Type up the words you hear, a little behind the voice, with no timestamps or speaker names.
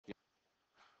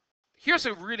here's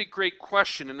a really great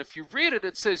question, and if you read it,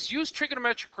 it says use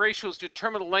trigonometric ratios to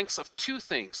determine the lengths of two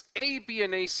things, A, B,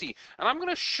 and AC. And I'm going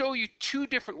to show you two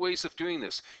different ways of doing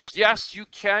this. Yes, you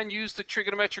can use the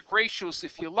trigonometric ratios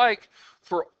if you like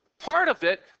for part of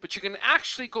it, but you can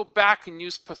actually go back and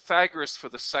use Pythagoras for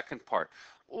the second part.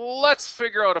 Let's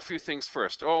figure out a few things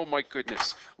first. Oh my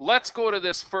goodness. Let's go to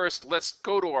this first. Let's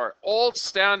go to our old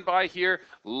standby here.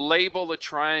 Label the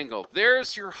triangle.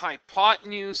 There's your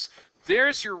hypotenuse.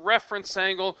 There's your reference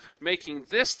angle, making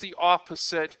this the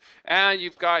opposite. And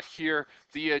you've got here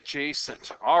the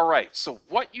adjacent. All right. So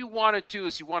what you want to do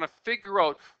is you want to figure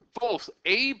out both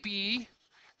AB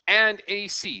and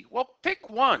AC. Well, pick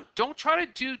one. Don't try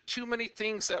to do too many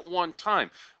things at one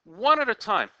time. One at a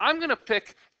time. I'm going to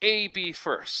pick AB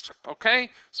first, okay?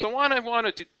 So what I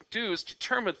want to do is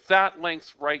determine that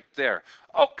length right there.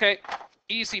 Okay,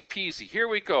 easy peasy. Here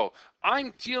we go.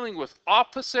 I'm dealing with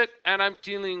opposite and I'm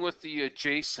dealing with the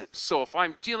adjacent. So if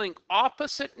I'm dealing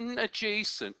opposite and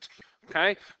adjacent,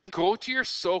 okay, go to your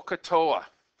SOH CAH TOA.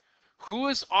 Who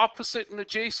is opposite and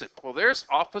adjacent? Well, there's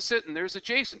opposite and there's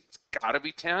adjacent. It's got to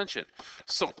be tangent.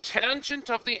 So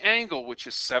tangent of the angle, which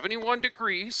is 71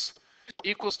 degrees,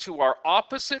 equals to our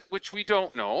opposite, which we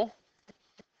don't know,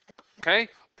 okay,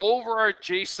 over our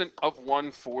adjacent of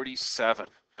 147.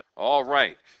 All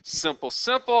right, simple,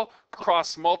 simple,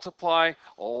 cross multiply,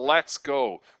 let's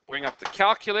go. Bring up the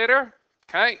calculator,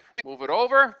 okay, move it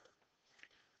over,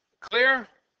 clear,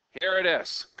 here it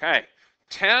is, okay,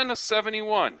 tan of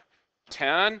 71,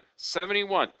 tan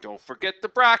 71, don't forget the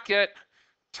bracket,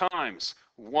 times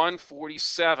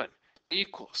 147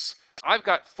 equals, I've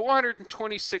got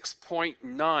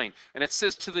 426.9, and it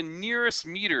says to the nearest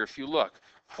meter, if you look,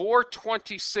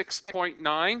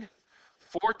 426.9,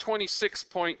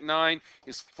 426.9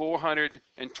 is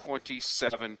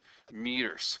 427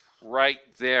 meters right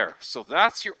there. So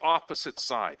that's your opposite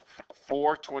side,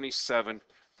 427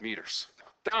 meters.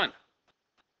 Done.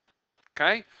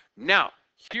 Okay, now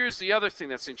here's the other thing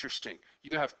that's interesting.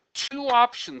 You have two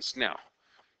options now.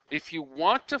 If you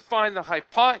want to find the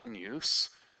hypotenuse,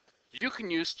 you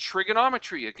can use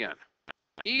trigonometry again.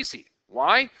 Easy.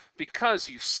 Why? Because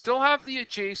you still have the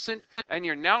adjacent and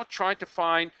you're now trying to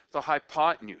find the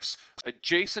hypotenuse.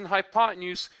 Adjacent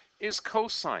hypotenuse is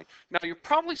cosine. Now you're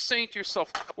probably saying to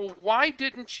yourself, well, why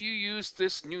didn't you use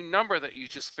this new number that you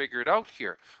just figured out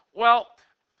here? Well,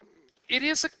 it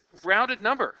is a rounded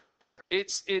number.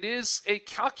 It is a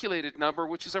calculated number,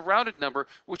 which is a rounded number,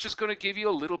 which is going to give you a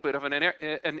little bit of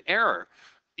an error.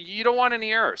 You don't want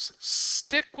any errors.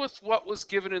 Stick with what was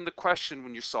given in the question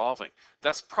when you're solving.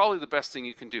 That's probably the best thing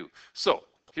you can do. So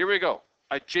here we go.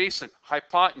 Adjacent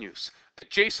hypotenuse.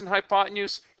 Adjacent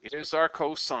hypotenuse is our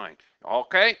cosine.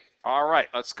 Okay? All right,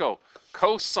 let's go.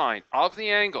 Cosine of the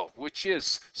angle, which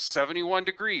is 71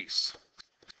 degrees,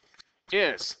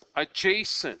 is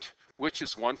adjacent, which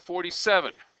is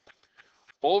 147,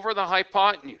 over the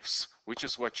hypotenuse, which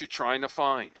is what you're trying to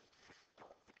find.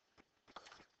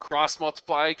 Cross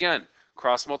multiply again.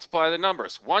 Cross multiply the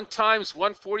numbers. 1 times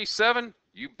 147,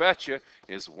 you betcha,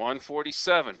 is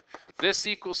 147. This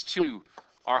equals to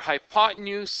our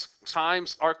hypotenuse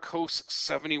times our cos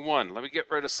 71. Let me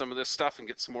get rid of some of this stuff and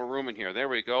get some more room in here. There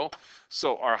we go.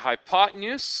 So our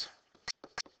hypotenuse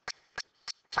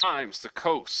times the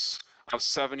cos of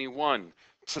 71.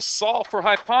 To solve for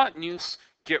hypotenuse,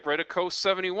 get rid of cos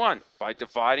 71 by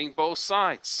dividing both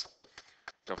sides.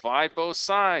 Divide both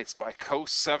sides by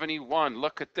cos 71.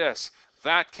 Look at this.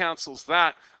 That cancels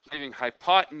that, leaving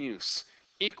hypotenuse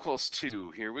equals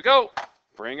to, here we go,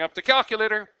 bring up the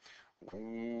calculator,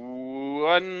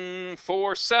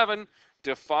 147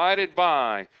 divided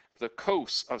by the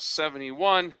cos of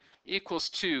 71 equals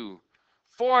to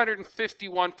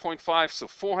 451.5, so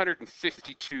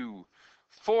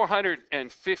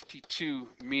 452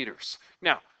 meters.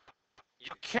 Now,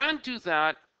 you can do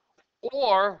that,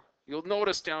 or you'll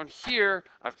notice down here,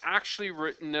 I've actually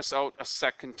written this out a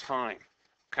second time,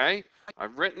 okay?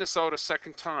 I've written this out a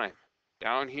second time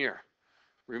down here.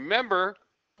 Remember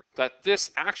that this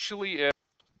actually is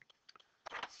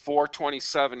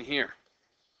 427 here.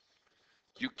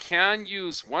 You can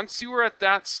use, once you are at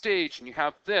that stage and you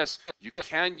have this, you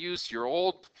can use your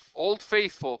old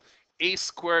faithful a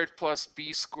squared plus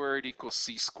b squared equals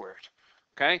c squared,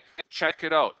 okay? Check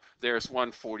it out. There's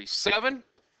 147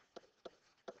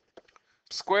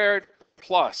 squared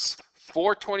plus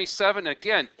 427.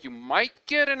 Again, you might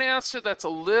get an answer that's a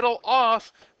little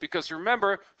off because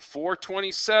remember,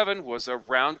 427 was a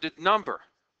rounded number,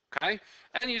 okay?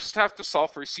 And you just have to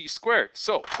solve for c squared.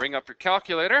 So bring up your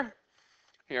calculator.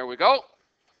 Here we go.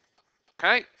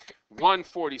 Okay,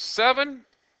 147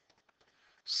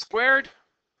 squared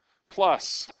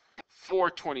plus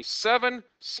 427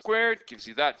 squared gives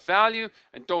you that value.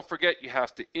 And don't forget, you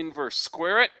have to inverse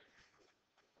square it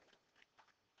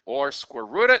or square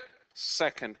root it.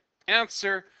 Second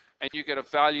answer. And you get a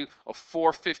value of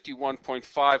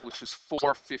 451.5, which is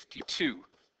 452.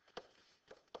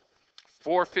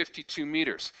 452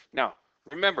 meters. Now,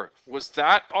 remember, was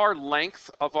that our length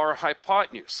of our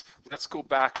hypotenuse? Let's go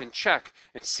back and check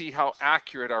and see how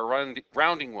accurate our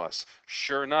rounding was.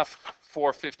 Sure enough,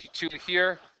 452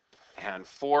 here and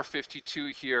 452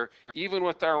 here. Even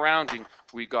with our rounding,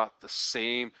 we got the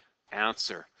same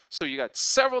answer. So you got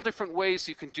several different ways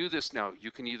you can do this now.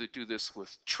 You can either do this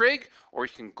with trig, or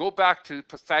you can go back to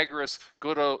Pythagoras,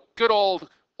 good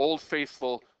old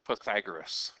faithful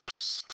Pythagoras.